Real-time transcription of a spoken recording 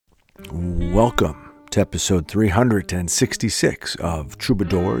Welcome to episode 366 of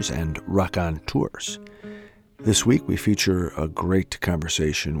Troubadours and Raconteurs. This week we feature a great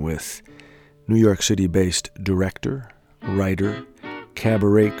conversation with New York City-based director, writer,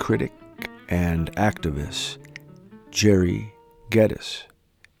 cabaret critic, and activist Jerry Geddes.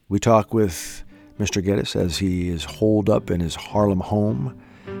 We talk with Mr. Geddes as he is holed up in his Harlem home.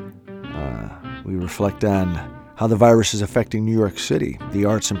 We reflect on how the virus is affecting New York City, the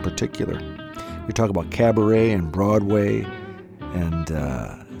arts in particular. We talk about cabaret and Broadway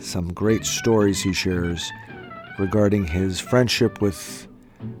and some great stories he shares regarding his friendship with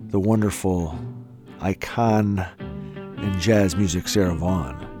the wonderful icon in jazz music, Sarah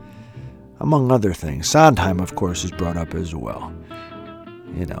Vaughan. Among other things, Sondheim, of course, is brought up as well.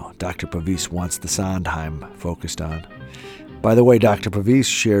 You know, Dr. Pavis wants the Sondheim focused on. By the way, Dr. Pavis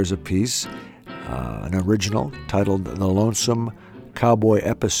shares a piece, an original titled The Lonesome Cowboy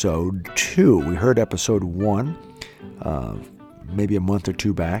Episode 2. We heard episode 1 maybe a month or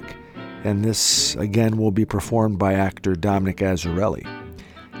two back, and this again will be performed by actor Dominic Azzarelli.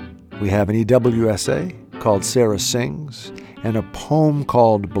 We have an EWSA called Sarah Sings and a poem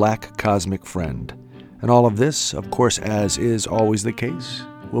called Black Cosmic Friend. And all of this, of course, as is always the case,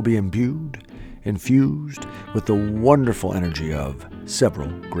 will be infused with the wonderful energy of several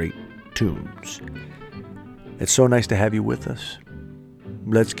great tunes. It's so nice to have you with us.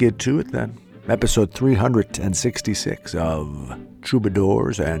 Let's get to it then. Episode 366 of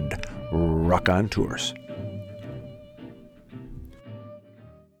Troubadours and Raconteurs.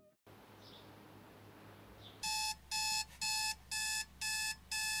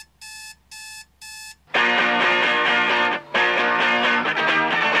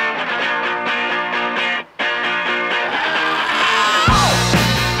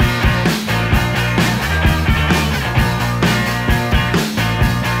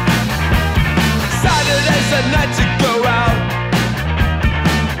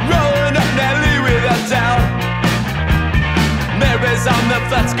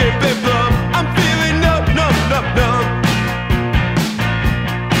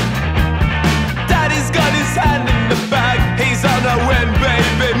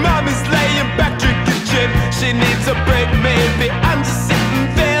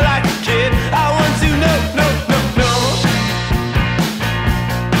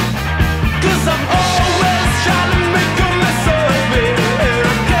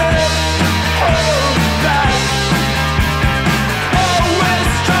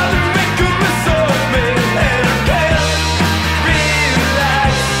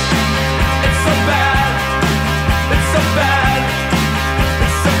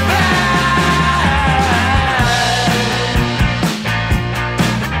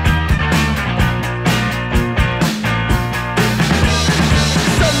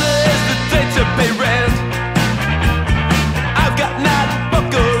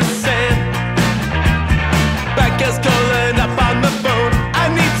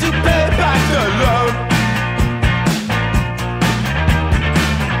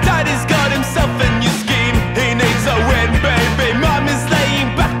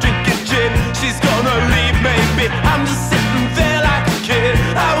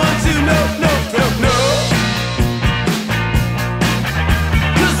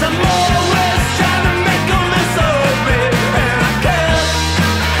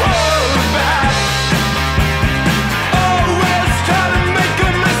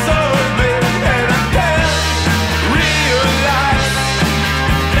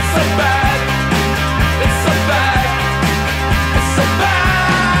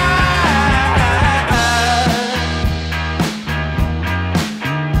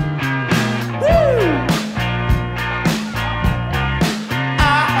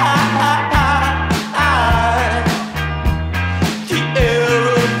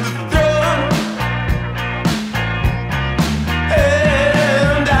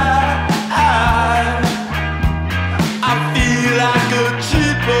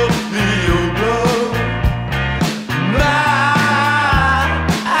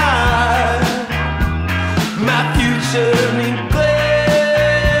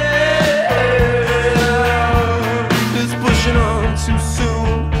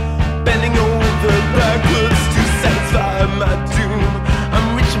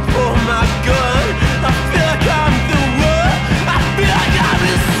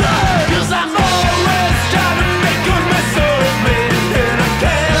 Cause I'm always trying to make a mess of me, and I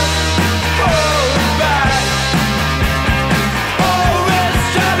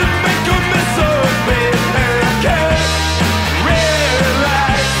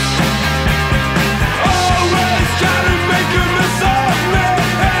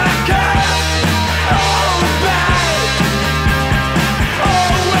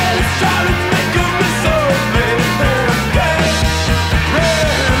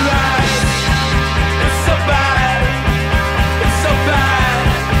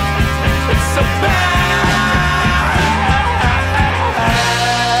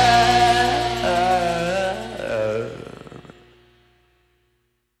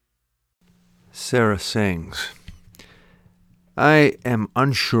Sarah sings. I am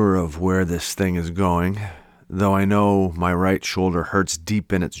unsure of where this thing is going, though I know my right shoulder hurts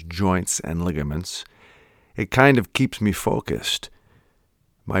deep in its joints and ligaments. It kind of keeps me focused.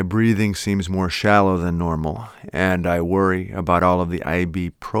 My breathing seems more shallow than normal, and I worry about all of the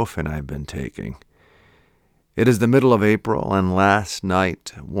ibuprofen I've been taking. It is the middle of April, and last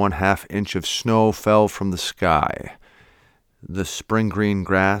night 1/2 inch of snow fell from the sky. The spring green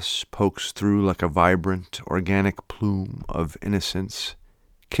grass pokes through like a vibrant, organic plume of innocence,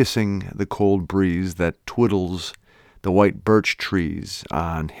 kissing the cold breeze that twiddles the white birch trees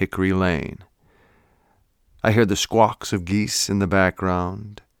on Hickory Lane. I hear the squawks of geese in the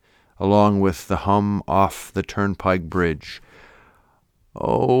background, along with the hum off the turnpike bridge.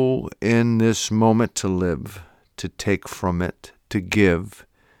 Oh, in this moment to live, to take from it, to give,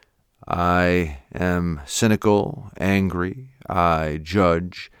 I am cynical, angry, I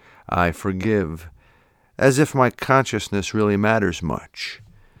judge, I forgive, as if my consciousness really matters much,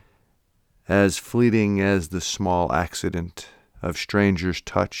 as fleeting as the small accident of strangers'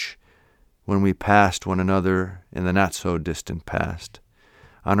 touch when we passed one another in the not-so-distant past,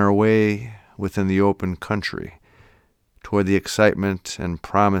 on our way within the open country, toward the excitement and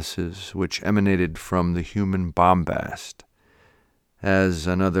promises which emanated from the human bombast, as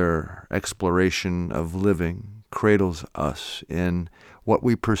another exploration of living cradles us in what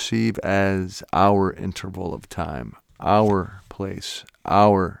we perceive as our interval of time, our place,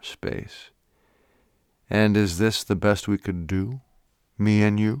 our space. And is this the best we could do, me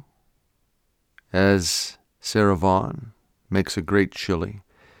and you? As Sarah Vaughan makes a great chili,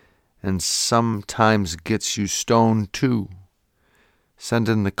 and sometimes gets you stoned too. Send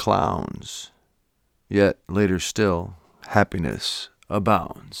in the clowns, yet later still, happiness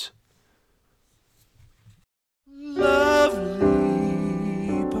abounds. Lovely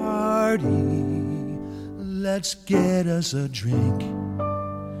party, let's get us a drink.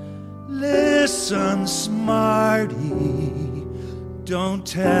 Listen, smarty, don't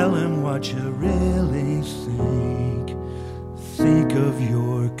tell him what you really think. Think of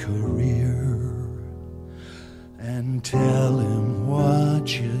your career and tell him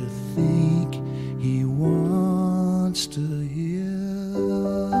what you think he wants to hear.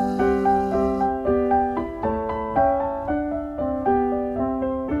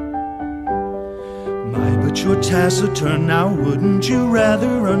 My, but you're taciturn now. Wouldn't you rather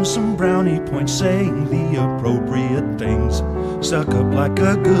earn some brownie points saying the appropriate things? Suck up like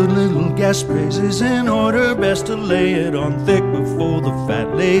a good little gas praises in order best to lay it on thick before the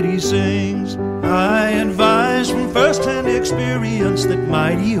fat lady sings. I advise from first-hand experience that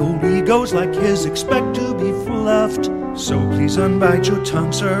mighty old egos like his expect to be fluffed. So please unbite your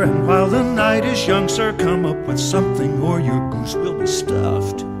tongue, sir, and while the night is young, sir, come up with something or your goose will be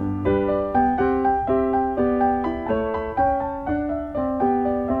stuffed.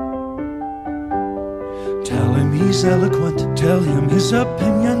 Tell him he's eloquent, tell him his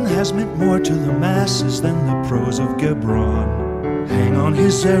opinion has meant more to the masses than the prose of Gibran. Hang on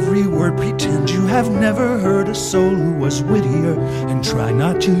his every word, pretend you have never heard a soul who was wittier, and try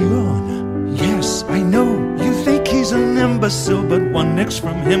not to yawn. Yes, I know, you think he's an imbecile, but one nix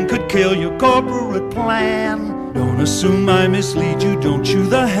from him could kill your corporate plan. Don't assume I mislead you, don't chew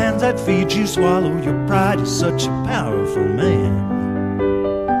the hand that feeds you, swallow your pride, is such a powerful man.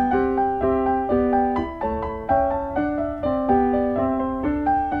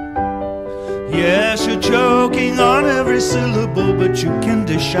 Yes, you're choking on every syllable, but you can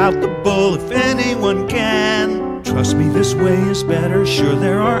dish out the bull if anyone can. Trust me, this way is better. Sure,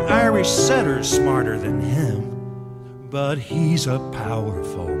 there are Irish setters smarter than him, but he's a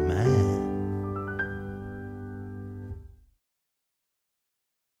powerful man.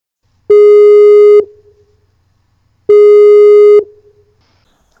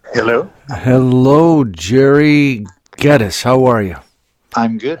 Hello. Hello, Jerry Geddes. How are you?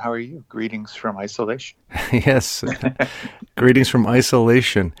 I'm good. How are you? Greetings from isolation. Yes. Greetings from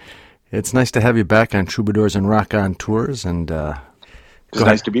isolation. It's nice to have you back on Troubadours and Rock On Tours. And it's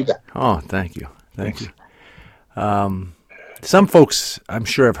nice to be back. Oh, thank you. Thank you. Some folks, I'm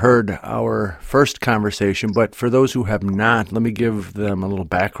sure, have heard our first conversation, but for those who have not, let me give them a little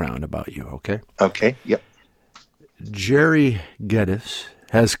background about you, okay? Okay, yep. Jerry Geddes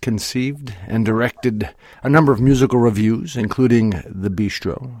has conceived and directed a number of musical reviews, including The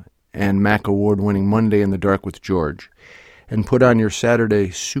Bistro and Mac Award-winning Monday in the Dark with George, and put on your Saturday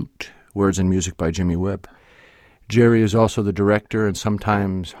Suit, Words and Music by Jimmy Webb. Jerry is also the director and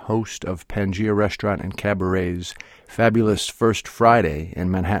sometimes host of Pangea Restaurant and Cabaret's Fabulous First Friday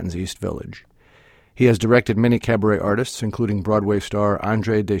in Manhattan's East Village. He has directed many cabaret artists, including Broadway star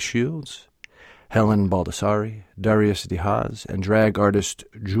Andre Deschildes, Helen Baldassari, Darius De Haas, and drag artist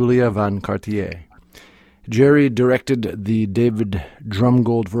Julia Van Cartier. Jerry directed the David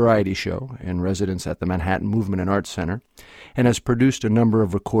Drumgold Variety Show in residence at the Manhattan Movement and Arts Center, and has produced a number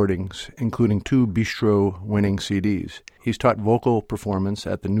of recordings, including 2 Bistro-winning CDs. He's taught vocal performance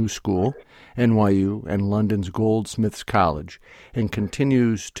at the New School, NYU, and London's Goldsmiths College, and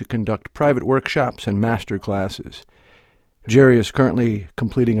continues to conduct private workshops and master classes. Jerry is currently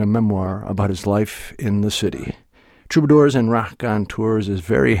completing a memoir about his life in the city. Troubadours and Raconteurs is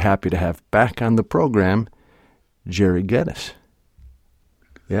very happy to have back on the program Jerry Geddes.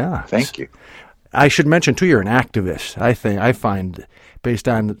 Yeah. Thank you. I should mention, too, you're an activist. I find, based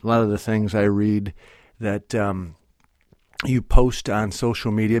on a lot of the things I read, that you post on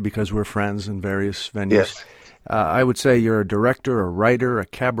social media because we're friends in various venues. Yes. I would say you're a director, a writer, a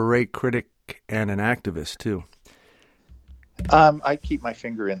cabaret critic, and an activist, too. I keep my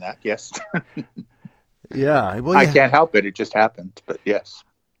finger in that, yes. Yeah. Well, I can't help it. It just happened, but yes.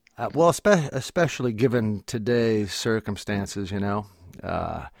 Well, especially given today's circumstances, you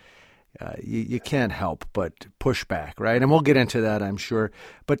can't help but push back, right? And we'll get into that, I'm sure.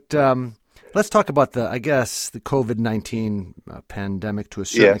 But let's talk about the COVID-19 pandemic to a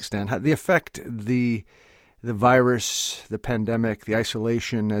certain extent. The effect the virus, the pandemic, the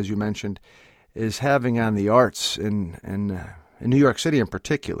isolation, as you mentioned, is having on the arts in New York City in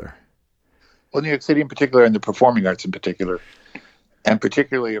particular. Well, New York City in particular, and the performing arts in particular, and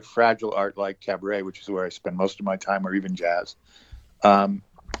particularly a fragile art like cabaret, which is where I spend most of my time, or even jazz. I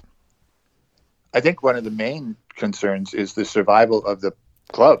think one of the main concerns is the survival of the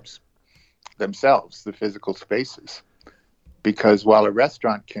clubs themselves, the physical spaces. Because while a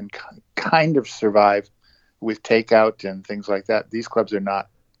restaurant can kind of survive with takeout and things like that, these clubs are not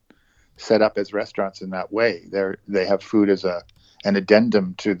set up as restaurants in that way. They have food as an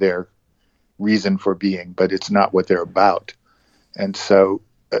addendum to their reason for being, but it's not what they're about. And so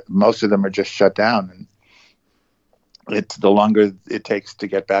most of them are just shut down. And it's the longer it takes to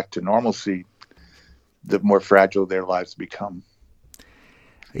get back to normalcy, the more fragile their lives become.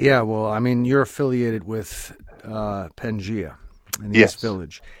 Yeah, well, I mean, you're affiliated with Pangea in the Yes. East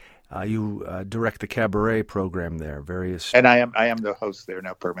Village. You direct the cabaret program there, various... And I am the host there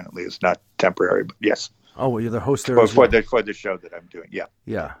now permanently. It's not temporary, but yes. Oh, well, you're the host there For, as well. for the show that I'm doing, yeah.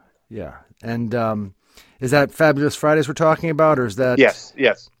 Yeah. And is that Fabulous Fridays we're talking about, or is that...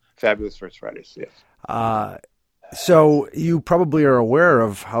 Yes. Fabulous First Fridays, yes. So you probably are aware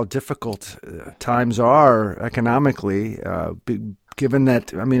of how difficult times are economically, given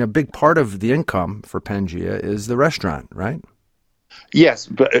that, I mean, a big part of the income for Pangea is the restaurant, right? Yes,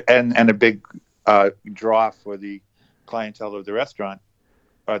 but and a big draw for the clientele of the restaurant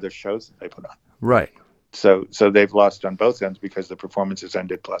are the shows that they put on. Right. So they've lost on both ends because the performances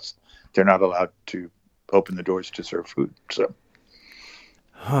ended, plus they're not allowed to open the doors to serve food. So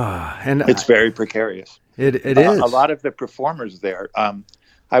and it's very precarious. It is. A lot of the performers there,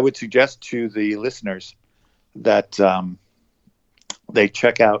 I would suggest to the listeners that they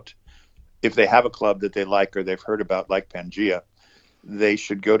check out, if they have a club that they like or they've heard about, like Pangea, they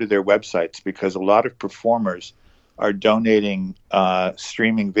should go to their websites, because a lot of performers are donating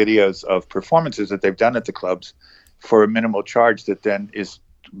streaming videos of performances that they've done at the clubs for a minimal charge that then is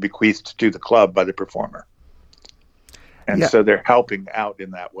bequeathed to the club by the performer. And so they're helping out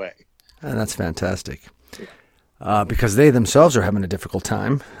in that way. And that's fantastic. Because they themselves are having a difficult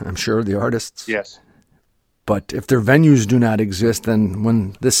time, I'm sure, the artists. Yes. But if their venues do not exist, then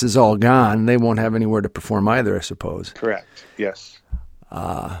when this is all gone, they won't have anywhere to perform either, I suppose. Correct. Yes.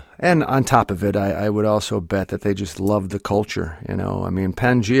 And on top of it, I would also bet that they just love the culture. I mean,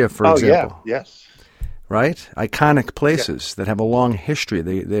 Pangea, for example. Oh, yeah. Yes. Right? Iconic places that have a long history.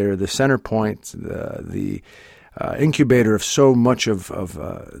 They're the center point, the incubator of so much of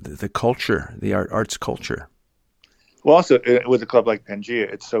the culture, the arts culture. Well, also, with a club like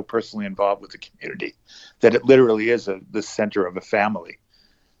Pangea, it's so personally involved with the community that it literally is the center of a family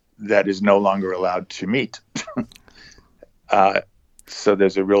that is no longer allowed to meet. So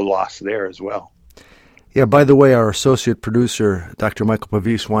there's a real loss there as well. Yeah, by the way, our associate producer, Dr. Michael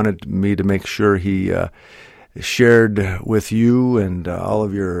Pavis, wanted me to make sure he shared with you and all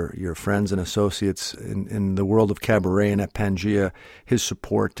of your friends and associates in the world of cabaret and at Pangea his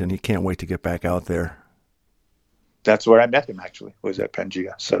support, and he can't wait to get back out there. That's where I met him, actually, was at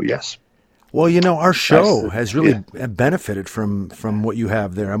Pangea. So, yes. Well, our show has really benefited from what you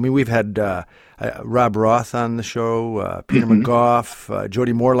have there. I mean, we've had Rob Roth on the show, Peter McGough,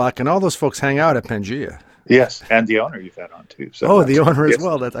 Jody Morlock, and all those folks hang out at Pangea. Yes, and the owner you've had on, too. So the owner as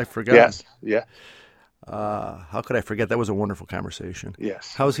well. That I forgot. Yes, yeah. How could I forget? That was a wonderful conversation.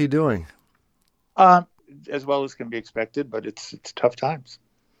 Yes. How's he doing? Um, as well as can be expected, but it's tough times.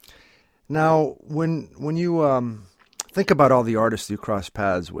 Now, when you think about all the artists you cross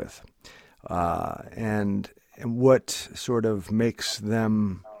paths with, and what sort of makes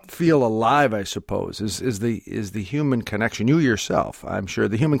them feel alive, I suppose, is the human connection. You yourself, I'm sure,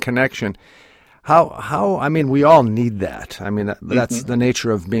 the human connection. How I mean, we all need that. I mean, that's the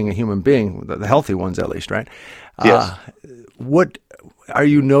nature of being a human being, the healthy ones at least, right? Yes. What are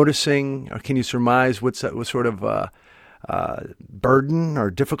you noticing, or can you surmise what sort of burden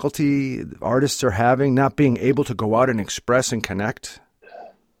or difficulty artists are having not being able to go out and express and connect?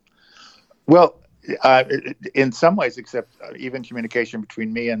 Well, in some ways, except even communication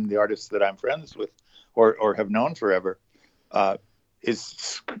between me and the artists that I'm friends with or have known forever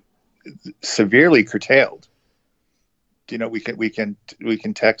is severely curtailed. You know, we can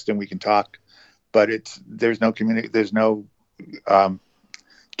text and we can talk, but there's no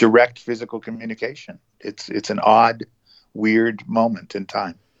direct physical communication. It's an odd, weird moment in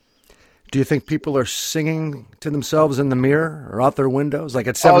time. Do you think people are singing to themselves in the mirror or out their windows, like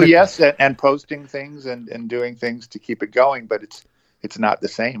at 7? Oh yes, and posting things and doing things to keep it going, but it's not the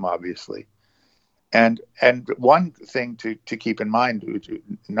same, obviously. And one thing to keep in mind, which is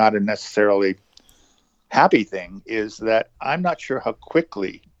not a necessarily happy thing, is that I'm not sure how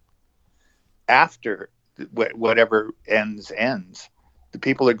quickly after whatever ends, the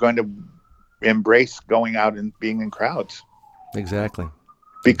people are going to embrace going out and being in crowds. Exactly.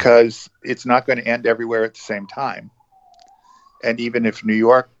 Because it's not going to end everywhere at the same time. And even if New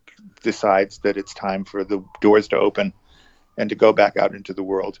York decides that it's time for the doors to open and to go back out into the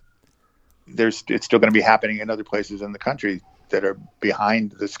world, it's still going to be happening in other places in the country that are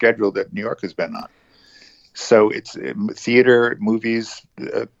behind the schedule that New York has been on. So it's theater, movies,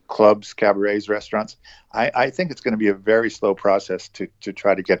 clubs, cabarets, restaurants. I think it's going to be a very slow process to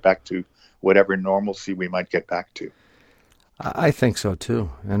try to get back to whatever normalcy we might get back to. I think so,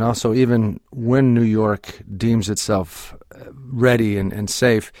 too. And also, even when New York deems itself ready and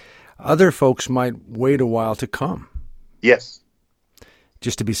safe, other folks might wait a while to come. Yes.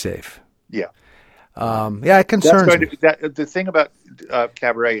 Just to be safe. Yeah. It concerns me. The thing about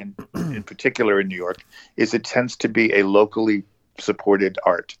cabaret, in particular in New York, is it tends to be a locally supported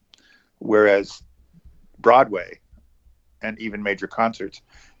art, whereas Broadway and even major concerts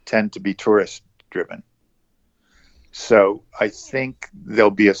tend to be tourist-driven. So I think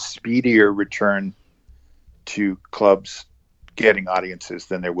there'll be a speedier return to clubs getting audiences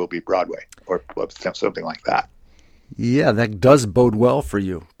than there will be Broadway or something like that. Yeah, that does bode well for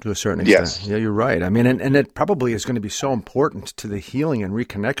you to a certain extent. Yes. Yeah, you're right. I mean, and it probably is going to be so important to the healing and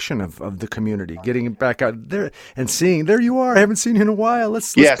reconnection of the community, getting it back out there and seeing, there you are, I haven't seen you in a while,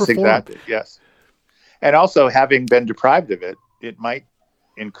 let's yes, perform. Exactly, yes. And also, having been deprived of it, it might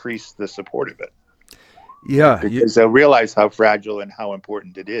increase the support of it. Yeah. Because they'll realize how fragile and how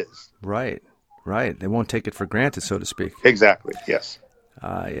important it is. Right. They won't take it for granted, so to speak. Exactly, yes.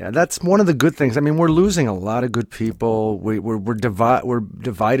 Yeah, that's one of the good things. I mean, we're losing a lot of good people. We're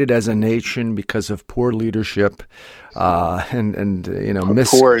divided as a nation because of poor leadership, and you know,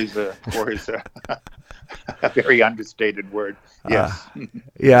 poor is a very understated word. Yes.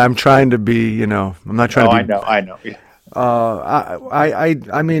 Yeah, I'm trying to be. You know, I'm not trying to be. I know. Yeah.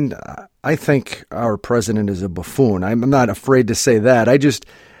 I mean, I think our president is a buffoon. I'm not afraid to say that. I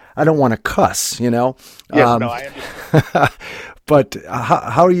don't want to cuss, you know. Yes, no, I understand. But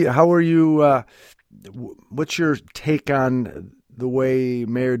how are you? What's your take on the way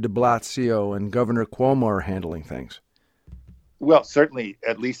Mayor de Blasio and Governor Cuomo are handling things? Well, certainly,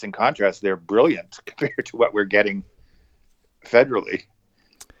 at least in contrast, they're brilliant compared to what we're getting federally.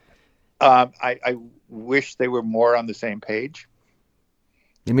 I wish they were more on the same page.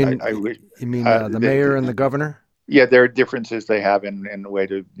 You mean the mayor and the governor? Yeah, there are differences they have in the way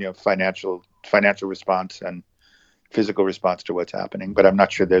to financial response and physical response to what's happening. But I'm not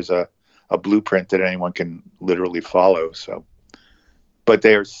sure there's a blueprint that anyone can literally follow. So, but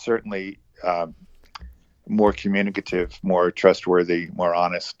they are certainly more communicative, more trustworthy, more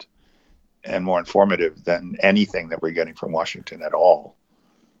honest, and more informative than anything that we're getting from Washington at all.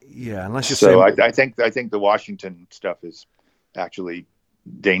 Yeah, unless you say. I think the Washington stuff is actually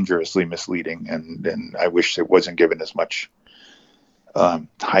dangerously misleading, and I wish it wasn't given as much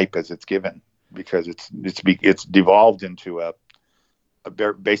hype as it's given, because it's devolved into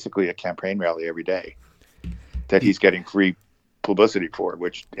basically a campaign rally every day that he's getting free publicity for,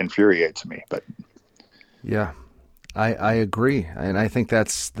 which infuriates me. But yeah, I agree, and I think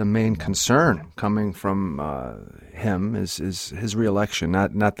that's the main concern coming from him is his reelection,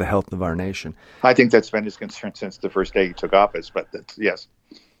 not the health of our nation. I think that's been his concern since the first day he took office. But yes.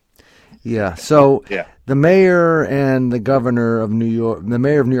 Yeah. So Yeah. the mayor and the governor of New York, the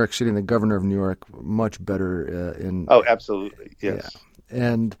mayor of New York City and the governor of New York, much better in. Oh, absolutely. Yes. Yeah.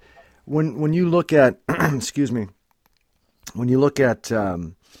 And when you look at, excuse me, when you look at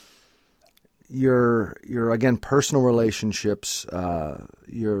your again personal relationships,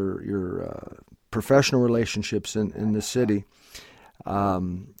 your professional relationships in the city,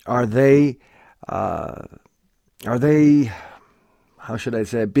 are they how should I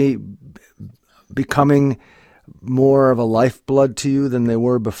say becoming more of a lifeblood to you than they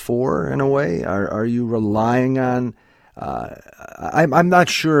were before in a way? Are you relying on? I'm not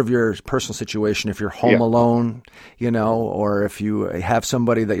sure of your personal situation, if you're home alone, or if you have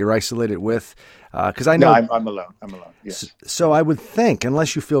somebody that you're isolated with. Because I know I'm alone. I'm alone. Yes. So I would think,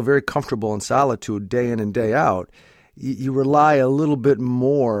 unless you feel very comfortable in solitude day in and day out, you rely a little bit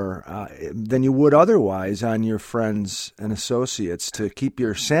more than you would otherwise on your friends and associates to keep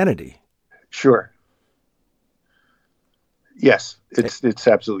your sanity. Sure. Yes, it's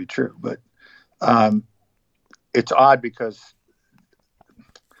absolutely true. But it's odd because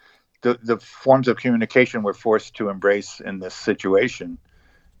the forms of communication we're forced to embrace in this situation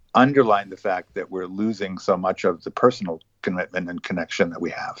underline the fact that we're losing so much of the personal commitment and connection that we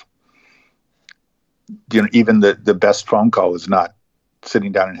have. Even the best phone call is not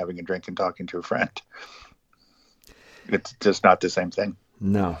sitting down and having a drink and talking to a friend. It's just not the same thing.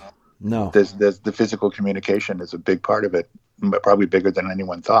 No. There's the physical communication is a big part of it, probably bigger than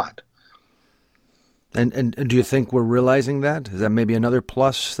anyone thought. And do you think we're realizing that? Is that maybe another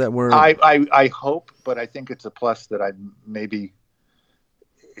plus that we're... I hope, but I think it's a plus that I maybe,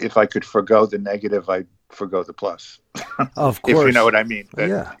 if I could forgo the negative, I'd forgo the plus. Of course. If you know what I mean.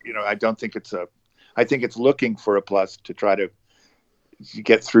 Yeah. I don't think I think it's looking for a plus to try to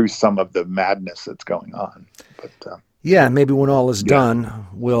get through some of the madness that's going on. But yeah, maybe when all is done,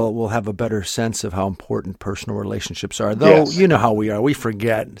 we'll have a better sense of how important personal relationships are. Though, you know how we are. We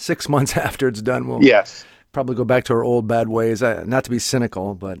forget. 6 months after it's done, we'll probably go back to our old bad ways. Not to be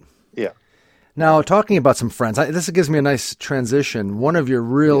cynical, but... Yeah. Now, talking about some friends, this gives me a nice transition. One of your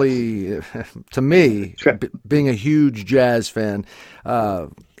really, to me, being a huge jazz fan,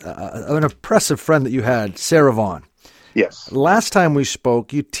 an impressive friend that you had, Sarah Vaughan. Yes. Last time we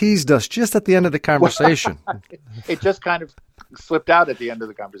spoke, you teased us just at the end of the conversation. It just kind of slipped out at the end of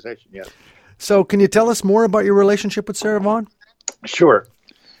the conversation, yes. So can you tell us more about your relationship with Sarah Vaughan? Sure.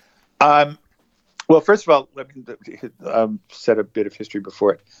 Well, first of all, let me set a bit of history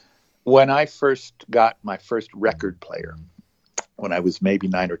before it. When I first got my first record player, when I was maybe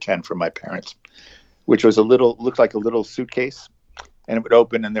 9 or 10 from my parents, which was looked like a little suitcase, and it would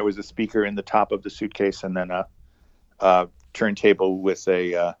open and there was a speaker in the top of the suitcase and then a turntable with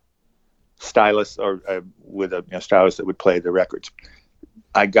a stylus with a stylus that would play the records.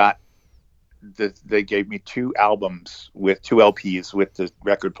 They gave me 2 albums with 2 LPs with the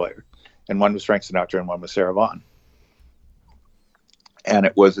record player, and one was Frank Sinatra and one was Sarah Vaughan. And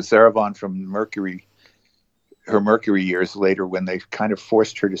it was a Sarah Vaughan from Mercury, her Mercury years later, when they kind of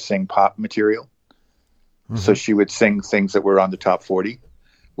forced her to sing pop material. Mm-hmm. So she would sing things that were on the top 40,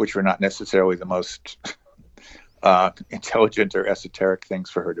 which were not necessarily the most intelligent or esoteric things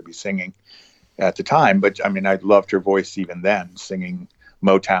for her to be singing at the time. But I mean, I loved her voice even then, singing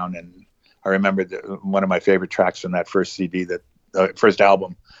Motown. And I remember one of my favorite tracks from that first CD, first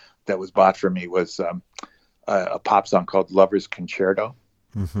album that was bought for me, was a pop song called Lover's Concerto,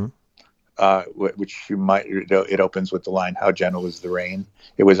 which it opens with the line, "How gentle is the rain."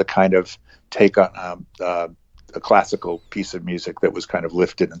 It was a kind of take on a classical piece of music that was kind of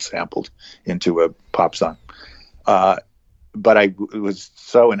lifted and sampled into a pop song. But I was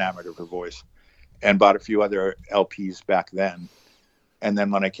so enamored of her voice and bought a few other LPs back then. And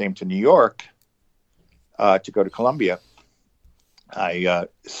then when I came to New York to go to Columbia, I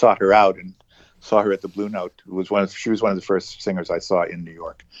sought her out and saw her at the Blue Note. She was one of the first singers I saw in New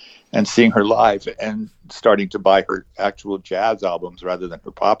York. And seeing her live and starting to buy her actual jazz albums rather than her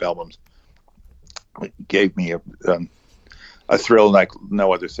pop albums gave me a thrill like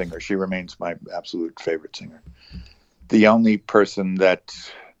no other singer. She remains my absolute favorite singer. The only person that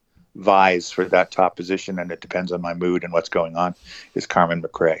vies for that top position, and it depends on my mood and what's going on, is Carmen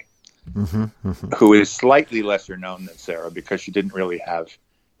McRae, who is slightly lesser known than Sarah because she didn't really have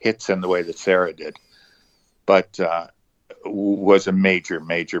hits in the way that Sarah did, but was a major,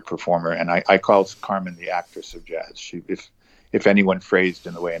 major performer. And I call Carmen the actress of jazz. If anyone phrased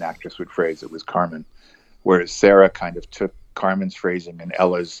in the way an actress would phrase, it was Carmen, whereas Sarah kind of took Carmen's phrasing and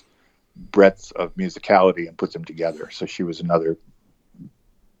Ella's breadth of musicality and put them together. So she was another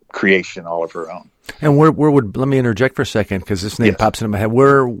creation all of her own. And where would, let me interject for a second because this name Yes. pops into my head.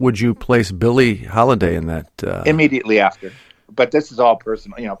 Where would you place Billie Holiday in that? Immediately after. But this is all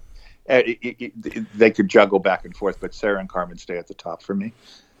personal. They could juggle back and forth, but Sarah and Carmen stay at the top for me.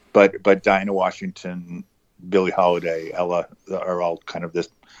 But Dinah Washington, Billie Holiday, Ella are all kind of this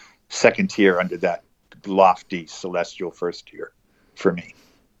second tier under that lofty celestial first tier for me.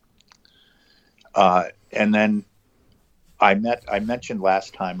 And then I mentioned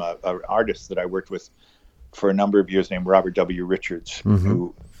last time an artist that I worked with for a number of years named Robert W. Richards,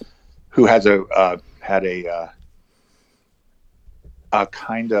 who has had a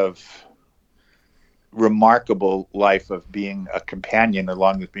kind of remarkable life of being a companion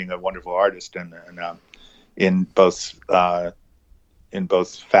along with being a wonderful artist, and in both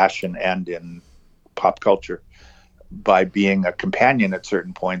fashion and in pop culture, by being a companion at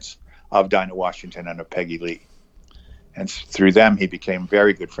certain points of Dinah Washington and of Peggy Lee. And through them, he became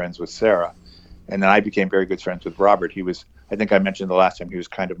very good friends with Sarah. And then I became very good friends with Robert. He was, I think I mentioned the last time, he was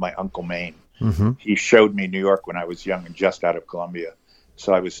kind of my Uncle Maine. Mm-hmm. He showed me New York when I was young and just out of Columbia.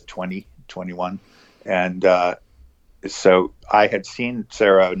 So I was 20, 21. And so I had seen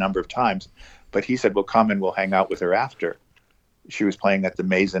Sarah a number of times, but he said, well, come and we'll hang out with her after. She was playing at the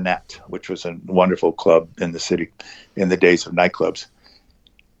Maisonette, which was a wonderful club in the city in the days of nightclubs.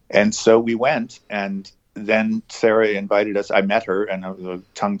 And so we went, and then Sarah invited us. I met her, and I was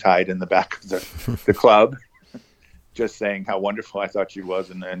tongue-tied in the back of the club, just saying how wonderful I thought she was,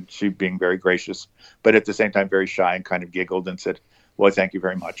 and she being very gracious, but at the same time very shy, and kind of giggled and said, well, thank you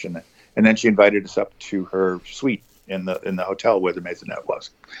very much. And then she invited us up to her suite in the hotel where the Maisonette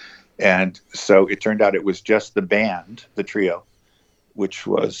was. And so it turned out it was just the band, the trio, which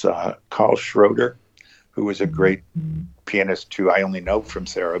was Carl Schroeder, who was a great pianist who I only know from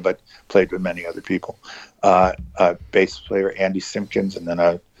Sarah, but played with many other people. A bass player, Andy Simpkins, and then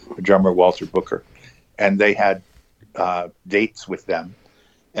a drummer, Walter Booker. And they had dates with them.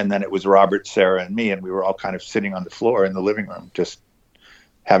 And then it was Robert, Sarah, and me, and we were all kind of sitting on the floor in the living room, just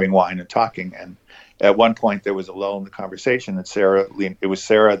having wine and talking. And at one point, there was a lull in the conversation, and it was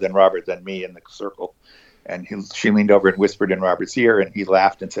Sarah, then Robert, then me in the circle. And she leaned over and whispered in Robert's ear, and he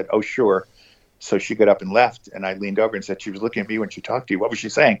laughed and said, oh, sure. So she got up and left, and I leaned over and said, she was looking at me when she talked to you. What was she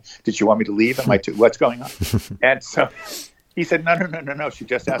saying? Did she want me to leave? What's going on? And so he said, no. She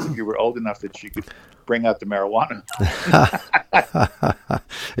just asked if you were old enough that she could bring out the marijuana.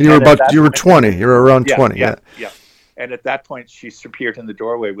 You were 20. You were around 20. Yeah. And at that point, she appeared in the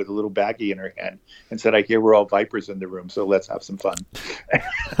doorway with a little baggie in her hand and said, I hear we're all vipers in the room, so let's have some fun.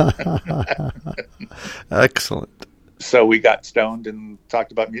 Excellent. So we got stoned and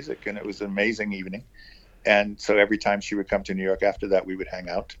talked about music, and it was an amazing evening. And so every time she would come to New York after that, we would hang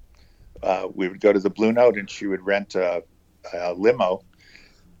out. We would go to the Blue Note, and she would rent a limo,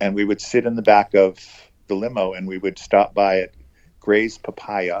 and we would sit in the back of the limo, and we would stop by at Gray's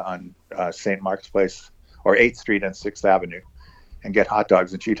Papaya on St. Mark's Place, or 8th Street and 6th Avenue, and get hot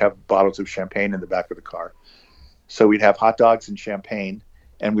dogs. And she'd have bottles of champagne in the back of the car. So we'd have hot dogs and champagne,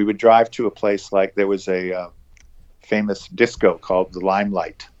 and we would drive to a place like there was a famous disco called the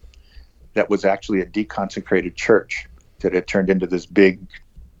Limelight that was actually a deconsecrated church that had turned into this big,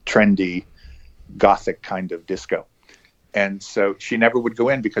 trendy, Gothic kind of disco. And so she never would go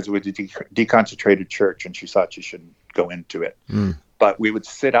in because it was a deconsecrated church, and she thought she shouldn't go into it. But we would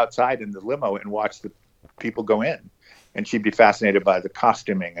sit outside in the limo and watch the people go in, and she'd be fascinated by the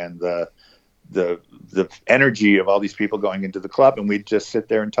costuming and the energy of all these people going into the club, and we'd just sit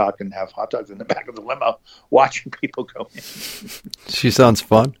there and talk and have hot dogs in the back of the limo watching people go in. She sounds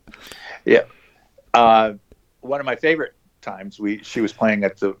fun. Yeah. One of my favorite times, she was playing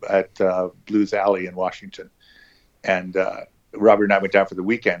at Blues Alley in Washington, and Robert and I went down for the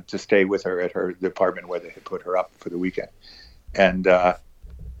weekend to stay with her at the apartment where they had put her up for the weekend. And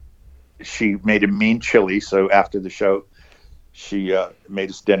she made a mean chili, so after the show, she made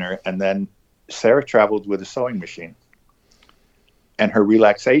us dinner, and then Sarah traveled with a sewing machine, and her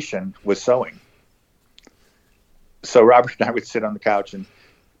relaxation was sewing. So Robert and I would sit on the couch and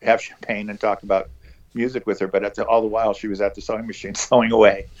have champagne and talk about music with her, but all the while she was at the sewing machine sewing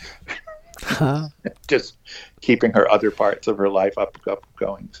away, just keeping her other parts of her life up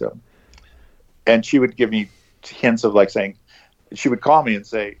going. So, and she would give me hints of saying, she would call me and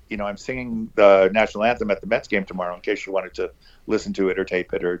say, I'm singing the national anthem at the Mets game tomorrow in case you wanted to listen to it or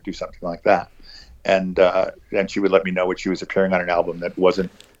tape it or do something like that. And she would let me know when she was appearing on an album that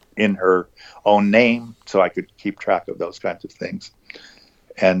wasn't in her own name, so I could keep track of those kinds of things.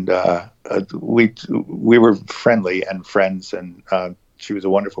 And we were friendly and friends, and she was a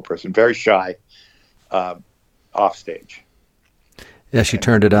wonderful person, very shy off stage. Yeah, she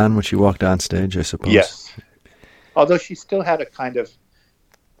turned it on when she walked on stage, I suppose. Yes. Although she still had a kind of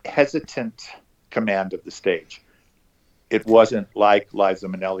hesitant command of the stage. It wasn't like Liza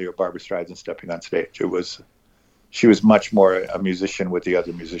Minnelli or Barbra Streisand stepping on stage. She was much more a musician with the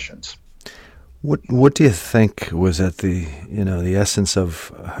other musicians. What do you think was at the essence of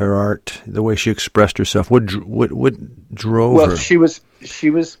her art, the way she expressed herself? What drove her? Well, she was.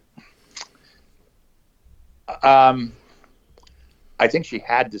 I think she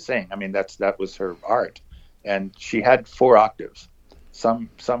had to sing. I mean, that was her art, and she had 4 octaves. Some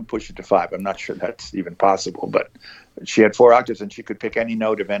push it to 5. I'm not sure that's even possible, but she had 4 octaves, and she could pick any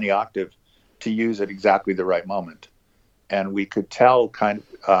note of any octave to use at exactly the right moment. And we could tell kind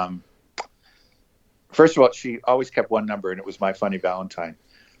of. First of all, she always kept one number, and it was My Funny Valentine,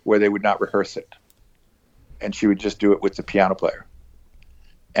 where they would not rehearse it, and she would just do it with the piano player.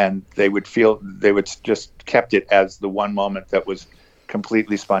 And they would just kept it as the one moment that was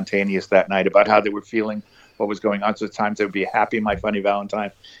completely spontaneous that night about how they were feeling, what was going on. So at times there would be a happy My Funny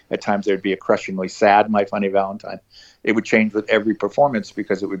Valentine. At times there would be a crushingly sad My Funny Valentine. It would change with every performance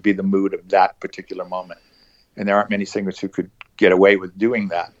because it would be the mood of that particular moment. And there aren't many singers who could get away with doing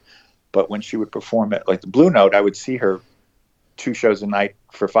that. But when she would perform at like the Blue Note, I would see her 2 shows a night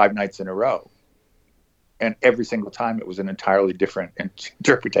for 5 nights in a row. And every single time it was an entirely different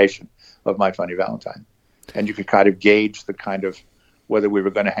interpretation of My Funny Valentine. And you could kind of gauge the kind of whether we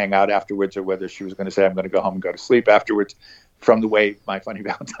were going to hang out afterwards or whether she was going to say, I'm going to go home and go to sleep afterwards, from the way My Funny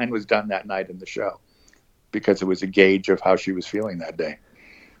Valentine was done that night in the show, because it was a gauge of how she was feeling that day.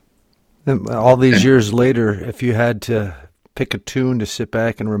 And all these years later, if you had to pick a tune to sit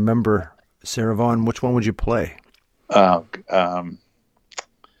back and remember Sarah Vaughan, which one would you play? Well,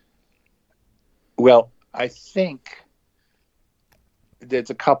 I think there's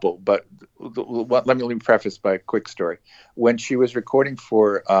a couple, but let me preface by a quick story. When she was recording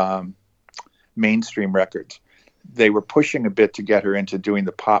for Mainstream Records, they were pushing a bit to get her into doing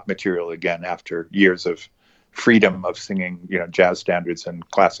the pop material again after years of freedom of singing, jazz standards and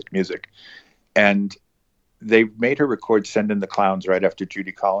classic music. And they made her record Send in the Clowns right after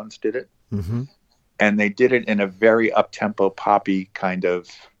Judy Collins did it. Mm-hmm. And they did it in a very up-tempo, poppy kind of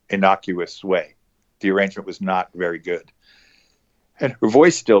innocuous way. The arrangement was not very good. And her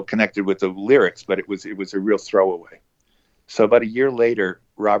voice still connected with the lyrics, but it was a real throwaway. So about a year later,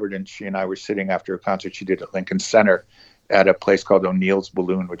 Robert and she and I were sitting after a concert she did at Lincoln Center at a place called O'Neill's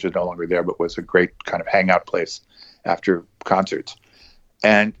Balloon, which is no longer there, but was a great kind of hangout place after concerts.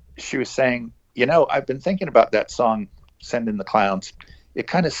 And she was saying, I've been thinking about that song, Send in the Clowns. It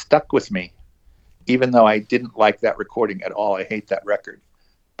kind of stuck with me, even though I didn't like that recording at all. I hate that record,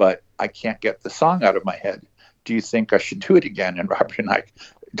 but I can't get the song out of my head. Do you think I should do it again? And Robert and I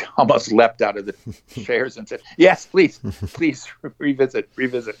almost leapt out of the chairs and said, yes, please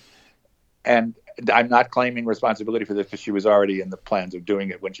revisit. And I'm not claiming responsibility for this because she was already in the plans of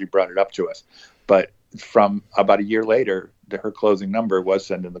doing it when she brought it up to us. But from about a year later, her closing number was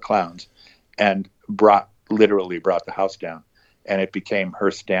Send in the Clowns, and literally brought the house down. And it became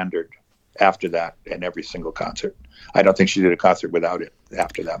her standard after that in every single concert. I don't think she did a concert without it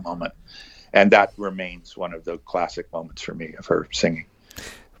after that moment. And that remains one of the classic moments for me of her singing.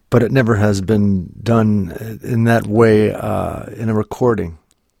 But it never has been done in that way in a recording.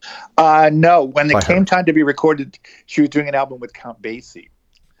 No. When it came time to be recorded, she was doing an album with Count Basie.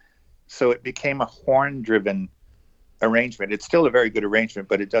 So it became a horn-driven arrangement. It's still a very good arrangement,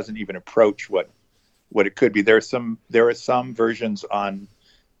 but it doesn't even approach what it could be. There are some versions on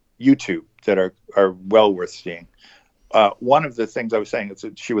YouTube that are well worth seeing. One of the things I was saying is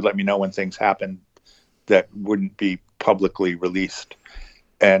that she would let me know when things happened that wouldn't be publicly released.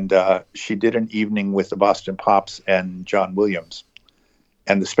 And she did an evening with the Boston Pops and John Williams.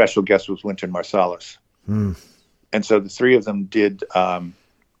 And the special guest was Wynton Marsalis. Mm. And so the 3 of them did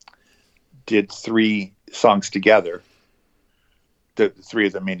 3 songs together. The 3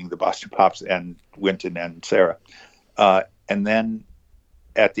 of them meaning the Boston Pops and Wynton and Sarah. And then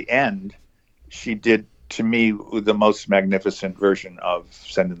at the end, she did, to me, the most magnificent version of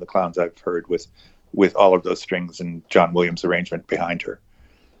Send in the Clowns I've heard, with all of those strings and John Williams' arrangement behind her.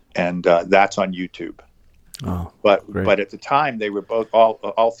 And that's on YouTube. Oh, but at the time, they were both,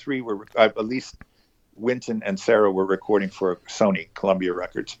 all 3 were, at least Wynton and Sarah were recording for Sony, Columbia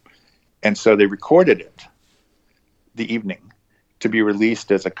Records. And so they recorded it the evening to be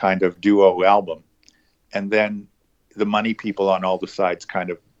released as a kind of duo album. And then the money people on all the sides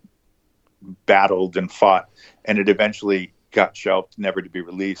kind of battled and fought, and it eventually got shelved, never to be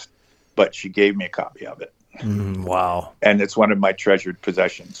released. But she gave me a copy of it. Wow. And it's one of my treasured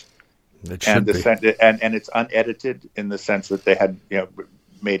possessions. It should be. And it's unedited in the sense that they had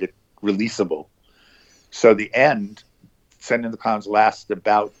made it releasable. So the end, Send in the Clowns, lasts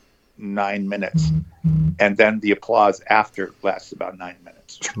about 9 minutes, and then the applause after lasts about 9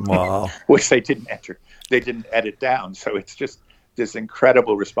 minutes. Wow. Which they didn't edit down. So it's just this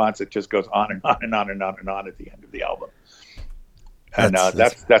incredible response that just goes on and on and on and on and on at the end of the album. And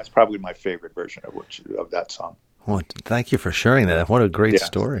that's probably my favorite version of that song. Well, thank you for sharing that. What a great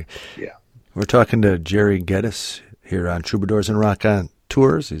story. Yeah. We're talking to Jerry Geddes here on Troubadours and Rock on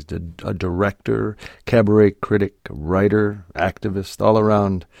Tours. He's a director, cabaret critic, writer, activist,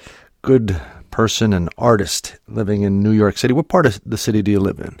 all-around good person and artist living in New York City. What part of the city do you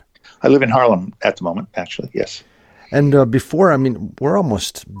live in? I live in Harlem at the moment, actually, yes. And we're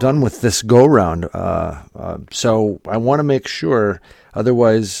almost done with this go-round, so I want to make sure,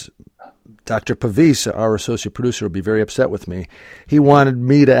 otherwise Dr. Pavis, our associate producer, will be very upset with me. He wanted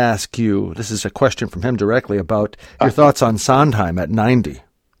me to ask you, this is a question from him directly, about your thoughts on Sondheim at 90.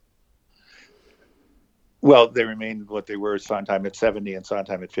 Well, they remain what they were, Sondheim at 70 and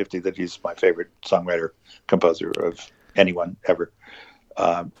Sondheim at 50, that he's my favorite songwriter, composer of anyone ever.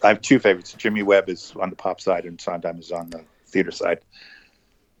 I have two favorites. Jimmy Webb is on the pop side and Sondheim is on the theater side.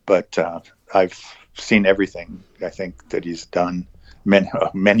 But I've seen everything, I think, that he's done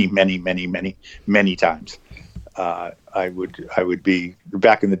many times. I would be,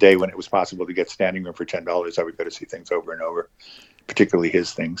 back in the day when it was possible to get standing room for $10, I would go to see things over and over, particularly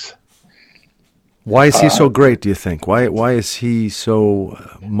his things. Why is he so great, do you think? Why is he so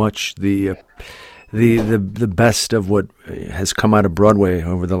much the best of what has come out of Broadway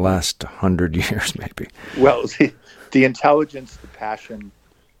over the last 100 years, maybe? Well, the intelligence, the passion,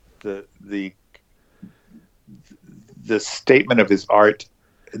 the statement of his art,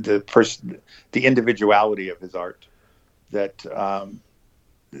 the individuality of his art, that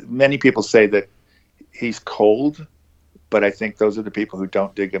many people say that he's cold, but I think those are the people who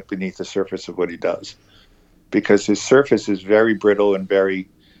don't dig up beneath the surface of what he does, because his surface is very brittle and very,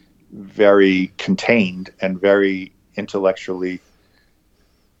 very contained and very intellectually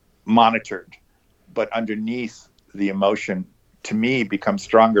monitored, but underneath the emotion, to me, becomes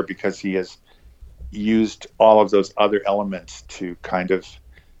stronger because he has used all of those other elements to kind of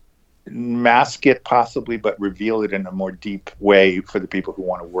mask it possibly, but reveal it in a more deep way for the people who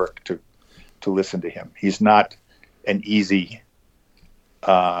want to work to listen to him. He's not an easy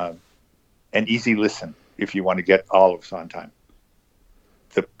listen if you want to get all of Sondheim.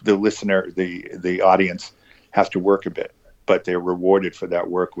 The listener, the audience has to work a bit, but they're rewarded for that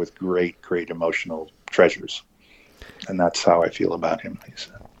work with great emotional treasures. And that's how I feel about him.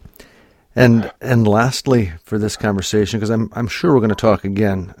 And lastly, for this conversation, because I'm sure we're going to talk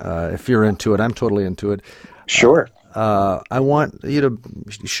again. If you're into it, I'm totally into it. Sure. I want you to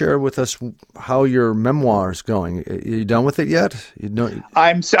share with us how your memoir is going. Are you done with it yet?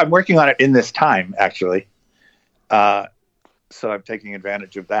 I'm working on it in this time, actually. So I'm taking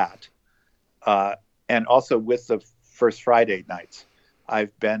advantage of that. And also with the First Friday nights,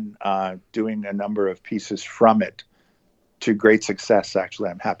 I've been doing a number of pieces from it to great success, actually,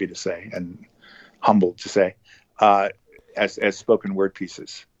 I'm happy to say, and humbled to say, as spoken word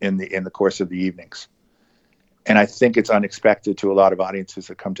pieces in the course of the evenings. And I think it's unexpected to a lot of audiences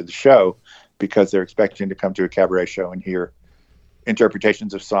that come to the show, because they're expecting to come to a cabaret show and hear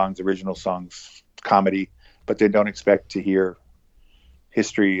interpretations of songs, original songs, comedy, but they don't expect to hear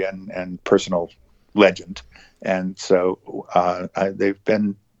history and personal legend. And so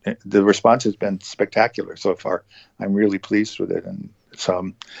the response has been spectacular so far. I'm really pleased with it. And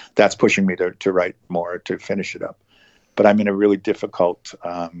so that's pushing me to write more, to finish it up. But I'm in a really difficult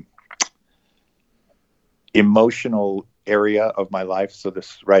emotional area of my life, so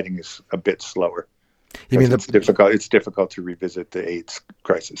this writing is a bit slower. You mean it's difficult? It's difficult to revisit the AIDS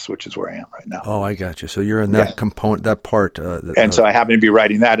crisis, which is where I am right now. Oh, I got you. So you're in that component, that part. So I happen to be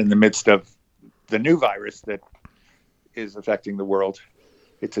writing that in the midst of the new virus that is affecting the world.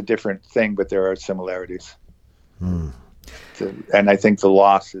 It's a different thing, but there are similarities. And I think the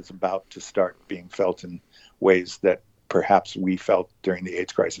loss is about to start being felt in ways that perhaps we felt during the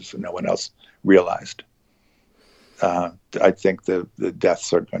AIDS crisis and no one else realized. I think the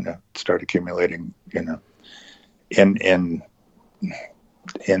deaths are going to start accumulating, in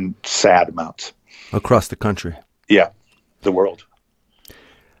sad amounts across the country. Yeah, the world.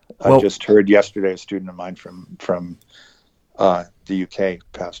 Well, I just heard yesterday a student of mine from the UK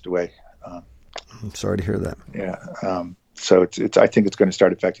passed away. I'm sorry to hear that. Yeah. So it's. I think it's going to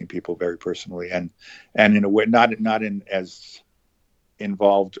start affecting people very personally, and in a way not in as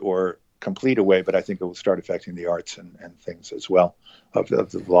involved or complete a way, but I think it will start affecting the arts and things as well, of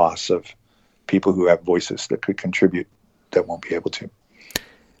the loss of people who have voices that could contribute that won't be able to.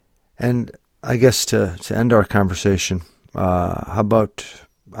 And I guess to end our conversation, how about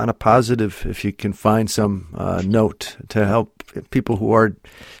on a positive, if you can find some note to help people who are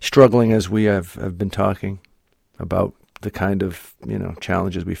struggling, as we have been talking about the kind of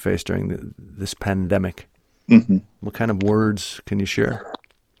challenges we face during this pandemic. Mm-hmm. What kind of words can you share?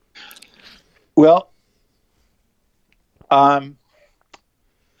 Well,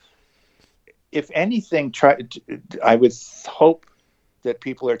 if anything, I would hope that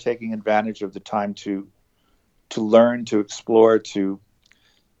people are taking advantage of the time to learn, to explore, to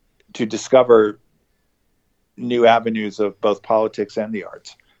discover new avenues of both politics and the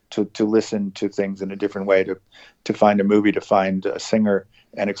arts, to listen to things in a different way, to find a movie, to find a singer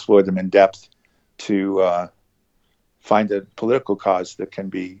and explore them in depth, to find a political cause that can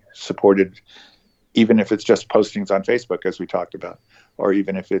be supported, even if it's just postings on Facebook, as we talked about, or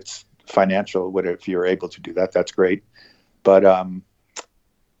even if it's financial, if you're able to do that, that's great. But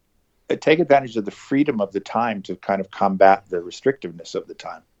take advantage of the freedom of the time to kind of combat the restrictiveness of the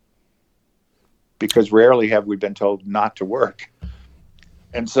time. Because rarely have we been told not to work.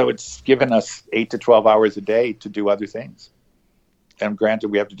 And so it's given us 8 to 12 hours a day to do other things. And granted,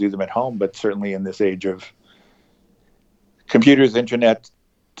 we have to do them at home, but certainly in this age of computers, internet,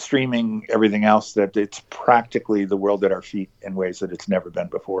 streaming, everything else, that it's practically the world at our feet in ways that it's never been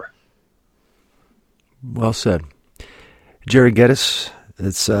before. Well said. Jerry Geddes,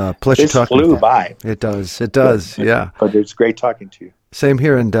 it's a pleasure talking to you. This flew by. It does, yeah. But it's great talking to you. Same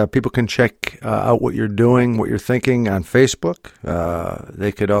here, and people can check out what you're doing, what you're thinking on Facebook.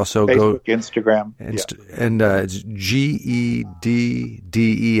 They could also go Instagram, and it's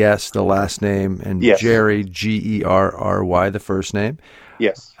Geddes, the last name, and yes. Jerry, Gerry, the first name.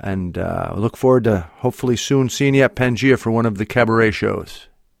 Yes. And look forward to hopefully soon seeing you at Pangea for one of the cabaret shows.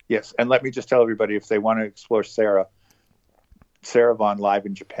 Yes, and let me just tell everybody, if they want to explore Sarah Vaughan live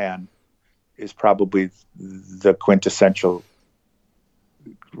in Japan is probably the quintessential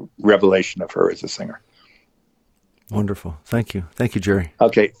revelation of her as a singer. Wonderful. Thank you, Jerry.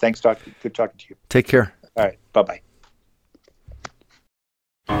 Okay, thanks, Doc. Good talking to you. Take care. All right, bye-bye.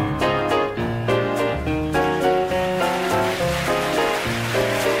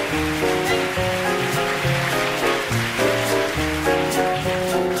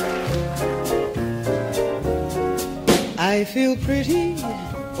 I feel pretty,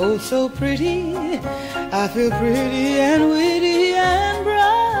 oh so pretty. I feel pretty and witty and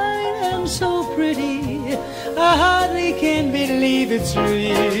bright and so pretty. I hardly can believe it's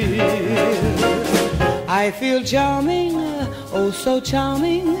real. I feel charming, oh so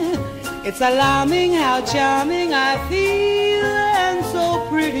charming. It's alarming how charming I feel and so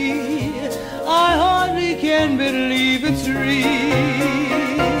pretty. I hardly can believe it's real.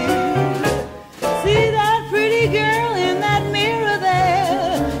 See that pretty girl in that mirror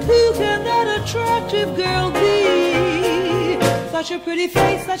there? Who can that attractive girl be? Such a pretty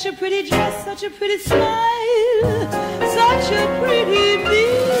face, such a pretty dress, such a pretty smile, such a pretty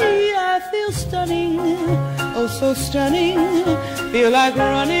me. I feel stunning, oh so stunning. Feel like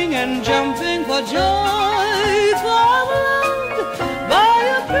running and jumping for joy, for I'm loved by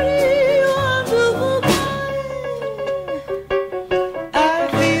a pretty, wonderful girl. I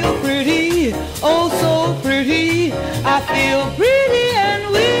feel pretty, oh so pretty. I feel pretty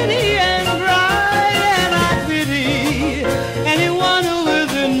and witty and bright, and I pity anyone who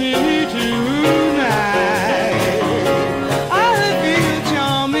isn't me tonight. I feel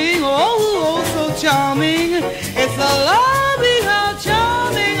charming, oh so charming. It's alarming how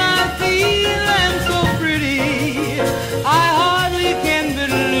charming I feel and so pretty. I hardly can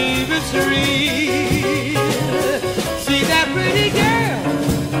believe it's real. See that pretty girl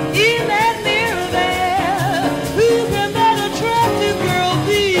in that mirror there? Who can that attractive girl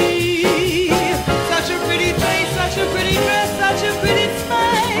be? Such a pretty face, such a pretty dress, such a pretty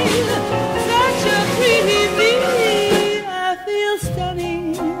smile, such a pretty me. I feel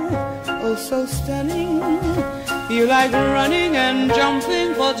stunning, oh so stunning. Feel like running and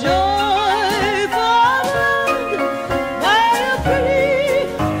jumping for joy, for I'm loved by a pretty,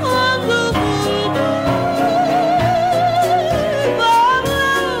 wonderful girl. For I'm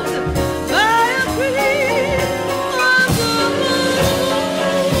loved by a pretty, wonderful girl.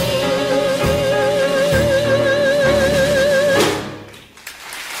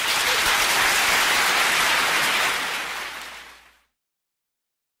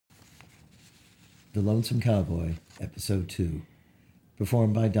 The Lonesome Cowboy, Episode 2,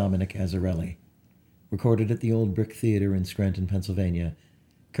 performed by Dominic Azzarelli, recorded at the Old Brick Theater in Scranton, Pennsylvania,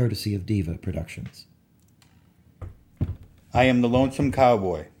 courtesy of Diva Productions. I am the Lonesome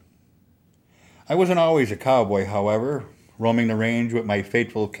Cowboy. I wasn't always a cowboy, however, roaming the range with my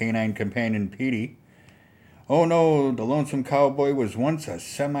faithful canine companion Petey. Oh no, the Lonesome Cowboy was once a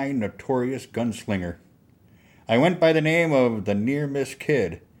semi-notorious gunslinger. I went by the name of the Near Miss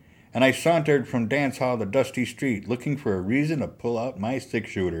Kid, and I sauntered from dance hall to dusty street looking for a reason to pull out my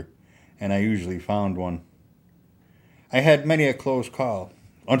six-shooter, and I usually found one. I had many a close call.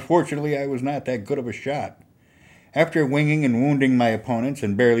 Unfortunately, I was not that good of a shot. After winging and wounding my opponents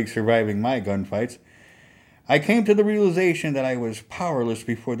and barely surviving my gunfights, I came to the realization that I was powerless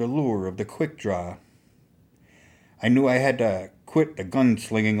before the lure of the quick draw. I knew I had to quit the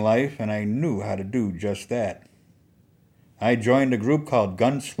gunslinging life, and I knew how to do just that. I joined a group called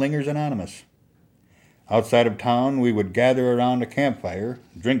Gunslingers Anonymous. Outside of town, we would gather around a campfire,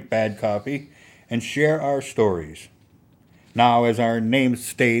 drink bad coffee, and share our stories. Now, as our name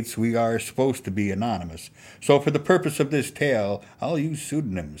states, we are supposed to be anonymous, so for the purpose of this tale, I'll use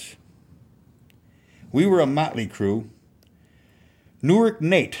pseudonyms. We were a motley crew. Newark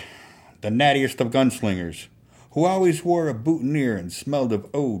Nate, the nattiest of gunslingers, who always wore a boutonniere and smelled of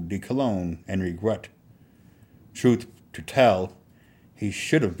eau de cologne and regret. Truth to tell, he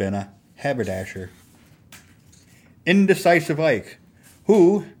should have been a haberdasher. Indecisive Ike,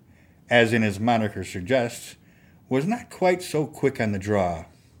 who, as in his moniker suggests, was not quite so quick on the draw.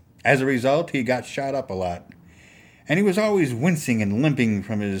 As a result, he got shot up a lot, and he was always wincing and limping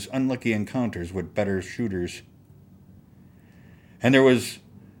from his unlucky encounters with better shooters. And there was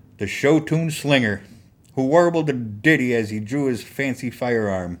the show-tuned Slinger, who warbled a ditty as he drew his fancy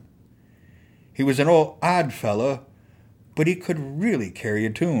firearm. He was an old odd fellow, but he could really carry a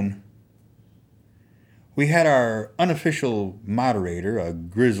tune. We had our unofficial moderator, a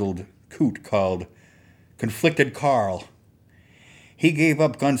grizzled coot called Conflicted Carl. He gave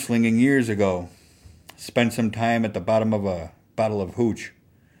up gunslinging years ago, spent some time at the bottom of a bottle of hooch,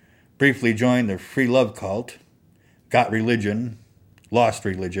 briefly joined the free love cult, got religion, lost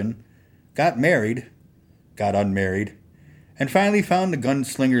religion, got married, got unmarried, and finally found the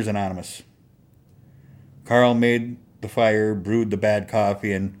Gunslingers Anonymous. Carl made the fire, brewed the bad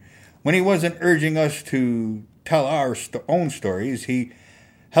coffee, and when he wasn't urging us to tell our own stories, he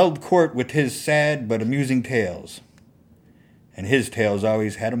held court with his sad but amusing tales. And his tales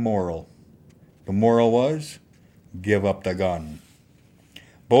always had a moral. The moral was, give up the gun.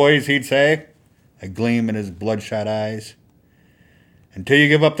 Boys, he'd say, a gleam in his bloodshot eyes, until you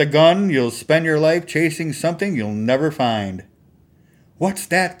give up the gun, you'll spend your life chasing something you'll never find. What's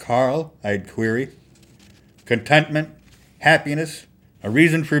that, Carl? I'd query. Contentment, happiness, a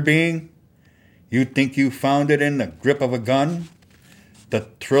reason for being. You think you found it in the grip of a gun? The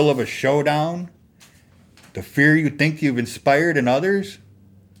thrill of a showdown? The fear you think you've inspired in others?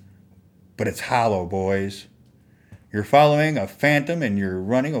 But it's hollow, boys. You're following a phantom and you're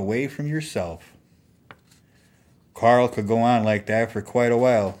running away from yourself. Carl could go on like that for quite a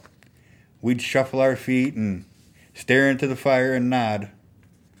while. We'd shuffle our feet and stare into the fire and nod.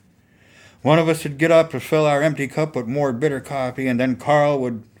 One of us would get up to fill our empty cup with more bitter coffee, and then Carl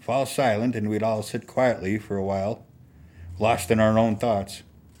would fall silent and we'd all sit quietly for a while, lost in our own thoughts.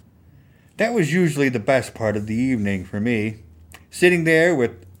 That was usually the best part of the evening for me, sitting there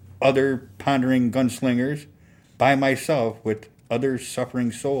with other pondering gunslingers, by myself with other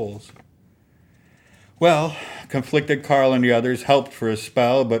suffering souls. Well, Conflicted Carl and the others helped for a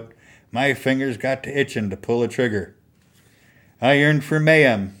spell, but my fingers got to itching to pull a trigger. I yearned for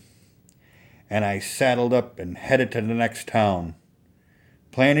mayhem, and I saddled up and headed to the next town,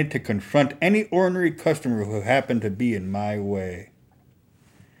 planning to confront any ordinary customer who happened to be in my way.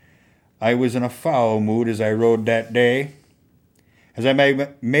 I was in a foul mood as I rode that day. As I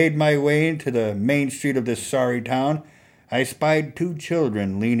made my way into the main street of this sorry town, I spied two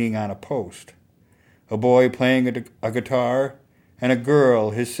children leaning on a post. A boy playing a guitar, and a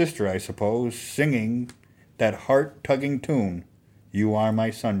girl, his sister I suppose, singing that heart-tugging tune, You Are My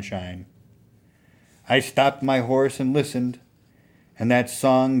Sunshine. I stopped my horse and listened, and that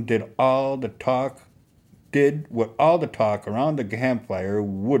song did what all the talk around the campfire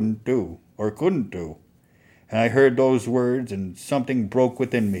wouldn't do, or couldn't do. And I heard those words, and something broke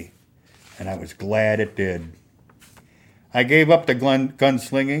within me, and I was glad it did. I gave up the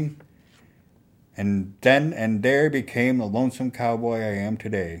gunslinging, and then and there became the lonesome cowboy I am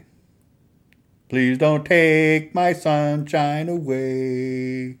today. Please don't take my sunshine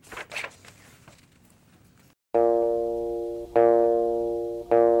away.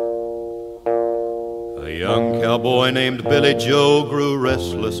 A young cowboy named Billy Joe grew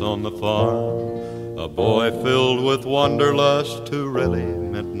restless on the farm. A boy filled with wanderlust who really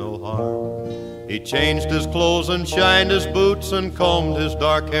meant no harm. He changed his clothes and shined his boots and combed his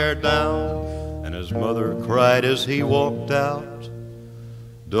dark hair down. And his mother cried as he walked out,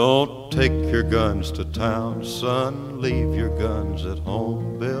 "Don't take your guns to town, son. Leave your guns at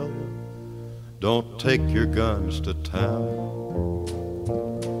home, Bill. Don't take your guns to town."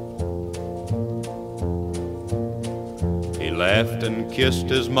 He laughed and kissed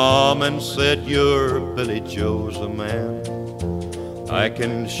his mom and said, "You're Billy Joe's the man. I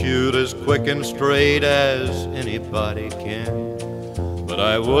can shoot as quick and straight as anybody can. But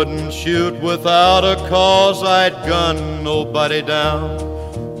I wouldn't shoot without a cause, I'd gun nobody down."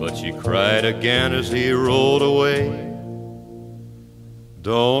 But she cried again as he rode away,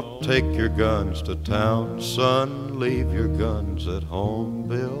 "Don't take your guns to town, son. Leave your guns at home,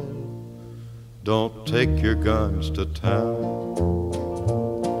 Bill. Don't take your guns to town."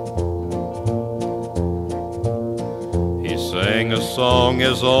 He sang a song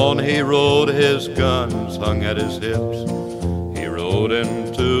as on he rode, his guns hung at his hips. He rode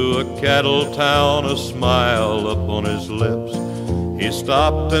into a cattle town, a smile upon his lips. He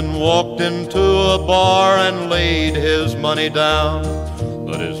stopped and walked into a bar and laid his money down.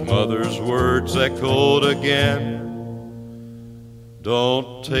 But his mother's words echoed again,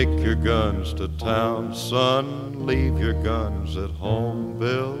 "Don't take your guns to town, son. Leave your guns at home,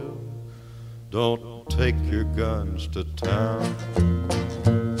 Bill. Don't take your guns to town."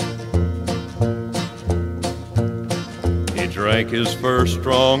 He drank his first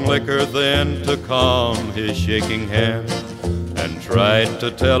strong liquor then to calm his shaking hand, and tried to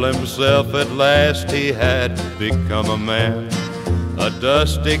tell himself at last he had become a man. A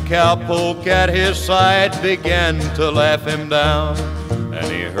dusty cowpoke at his side began to laugh him down, and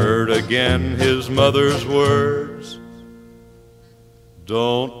he heard again his mother's words,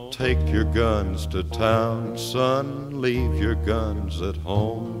 "Don't take your guns to town, son. Leave your guns at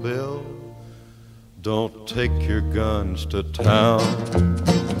home, Bill. Don't take your guns to town."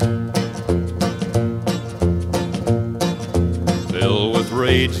 Filled with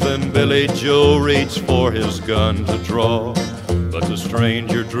rage, then Billy Joe reached for his gun to draw. But the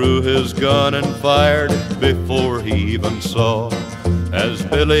stranger drew his gun and fired before he even saw. As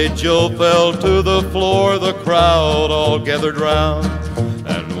Billy Joe fell to the floor, the crowd all gathered round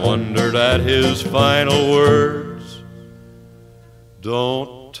and wondered at his final words,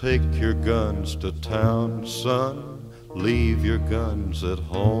 "Don't take your guns to town, son. Leave your guns at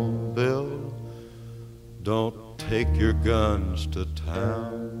home, Bill. Don't take your guns to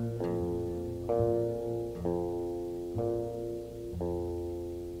town."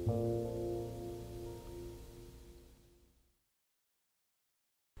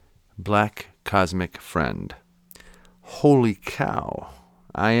 Black Cosmic Friend. "Holy cow,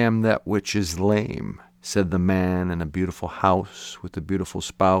 I am that which is lame," said the man in a beautiful house with a beautiful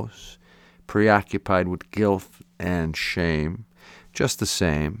spouse, preoccupied with guilt and shame. "Just the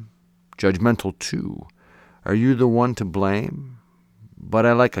same, judgmental too. Are you the one to blame? But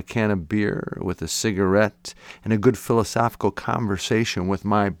I like a can of beer with a cigarette and a good philosophical conversation with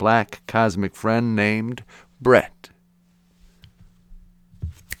my black cosmic friend named Brett."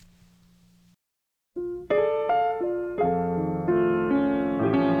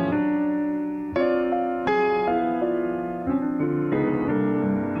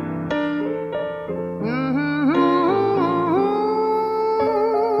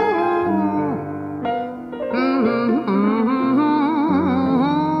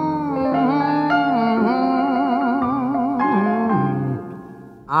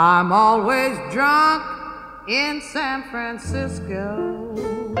 I'm always drunk in San Francisco.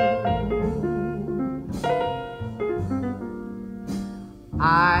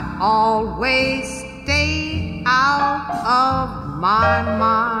 I always stay out of my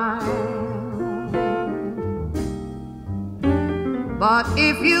mind. But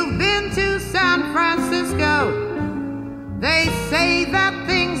if you've been to San Francisco, they say that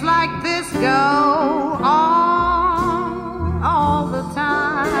things like this go on all the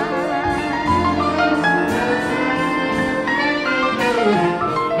time.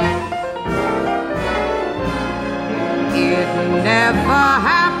 It never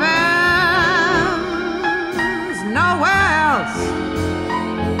happens nowhere else.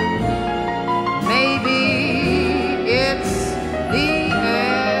 Maybe it's the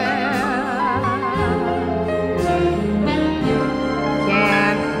air.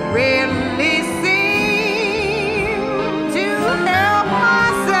 Can't really seem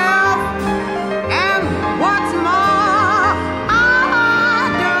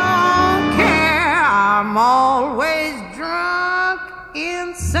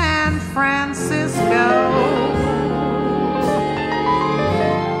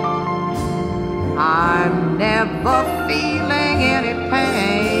never feeling any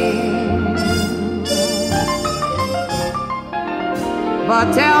pain.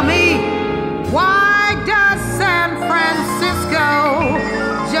 But tell me, why does San Francisco,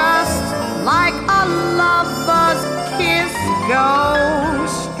 just like a lover's kiss, go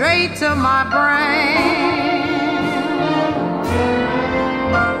straight to my brain?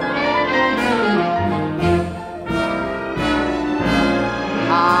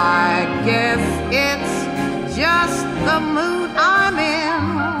 I guess it's just the mood I'm in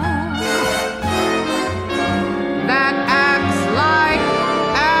that acts like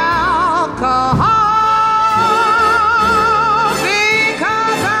alcohol,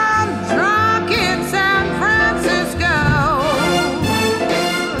 because I'm drunk in San Francisco.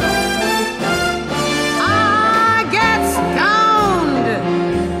 I get stoned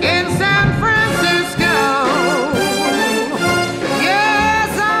in San Francisco.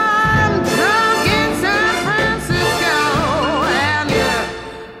 Yes, I'm drunk in San Francisco, and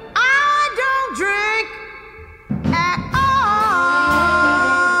I don't drink at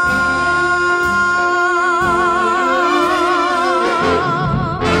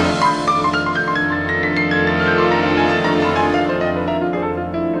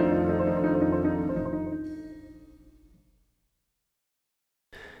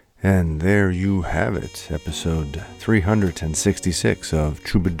And there you have it, episode 366 of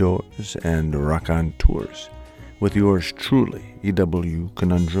Troubadours and Raconteurs, with yours truly, E.W.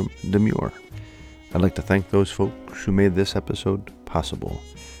 Conundrum Demure. I'd like to thank those folks who made this episode possible.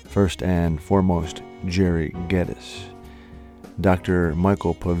 First and foremost, Jerry Geddes, Dr.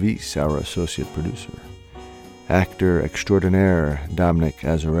 Michael Pavis, our associate producer, actor extraordinaire Dominic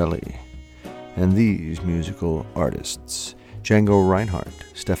Azzarelli, and these musical artists: Django Reinhardt,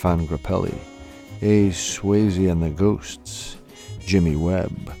 Stefan Grappelli, A. Swayze and the Ghosts, Jimmy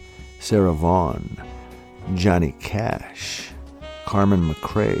Webb, Sarah Vaughan, Johnny Cash, Carmen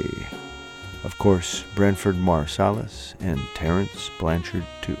McRae, of course, Branford Marsalis, and Terrence Blanchard,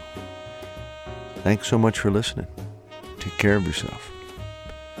 too. Thanks so much for listening. Take care of yourself.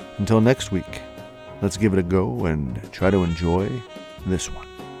 Until next week, let's give it a go and try to enjoy this one.